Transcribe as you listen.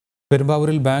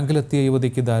പെരുമ്പാവൂരിൽ ബാങ്കിലെത്തിയ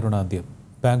യുവതിക്ക് ദാരുണാന്ത്യം.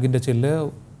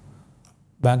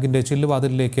 ബാങ്കിന്റെ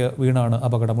ചില്ലുവാതിലിലേക്ക് വീണാണ്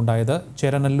അപകടമുണ്ടായത്.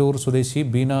 ചേരനല്ലൂർ സ്വദേശി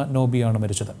ബീന നോബിയാണ്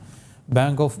മരിച്ചത്.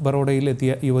 ബാങ്ക് ഓഫ് ബറോഡയിൽ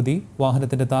എത്തിയ യുവതി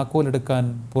വാഹനത്തിന്റെ താക്കോലെടുക്കാൻ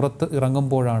പുറത്ത്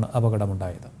ഇറങ്ങുമ്പോഴാണ്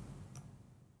അപകടമുണ്ടായത്.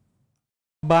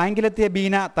 ബാങ്കിലെത്തിയ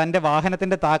ബീന തന്റെ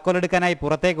വാഹനത്തിന്റെ താക്കോലെടുക്കാനായി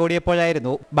പുറത്തേക്ക്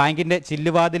ഓടിയപ്പോഴായിരുന്നു ബാങ്കിന്റെ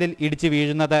ചില്ലുവാതിലിൽ ഇടിച്ചു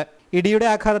വീഴുന്നത്. ഇടിയുടെ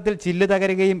ആഘാതത്തിൽ ചില്ല്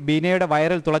തകരുകയും ബീനയുടെ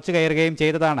വയറിൽ തുളച്ചു കയറുകയും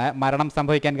ചെയ്തതാണ് മരണം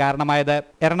സംഭവിക്കാൻ കാരണമായത്.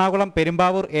 എറണാകുളം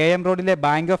പെരുമ്പാവൂർ AM റോഡിലെ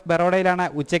ബാങ്ക് ഓഫ് ബറോഡയിലാണ്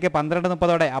ഉച്ചയ്ക്ക്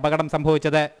 12:30 അപകടം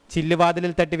സംഭവിച്ചത്.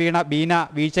 ചില്ലുവാതിലിൽ തട്ടി വീണ ബീന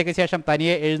വീഴ്ചയ്ക്ക് ശേഷം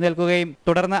തനിയെ എഴുന്നേൽക്കുകയും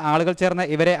തുടർന്ന് ആളുകൾ ചേർന്ന്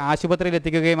ഇവരെ ആശുപത്രിയിൽ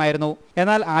എത്തിക്കുകയുമായിരുന്നു.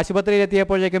 എന്നാൽ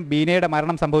ആശുപത്രിയിലെത്തിയപ്പോഴേക്കും ബീനയുടെ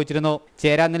മരണം സംഭവിച്ചിരുന്നു.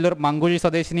 ചേരാനെല്ലൂർ മങ്കുഴി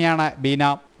സ്വദേശിനിയാണ് ബീന.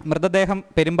 മൃതദേഹം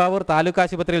പെരുമ്പാവൂർ താലൂക്ക്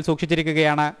ആശുപത്രിയിൽ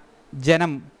സൂക്ഷിച്ചിരിക്കുകയാണ്.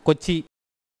 ജനം, കൊച്ചി.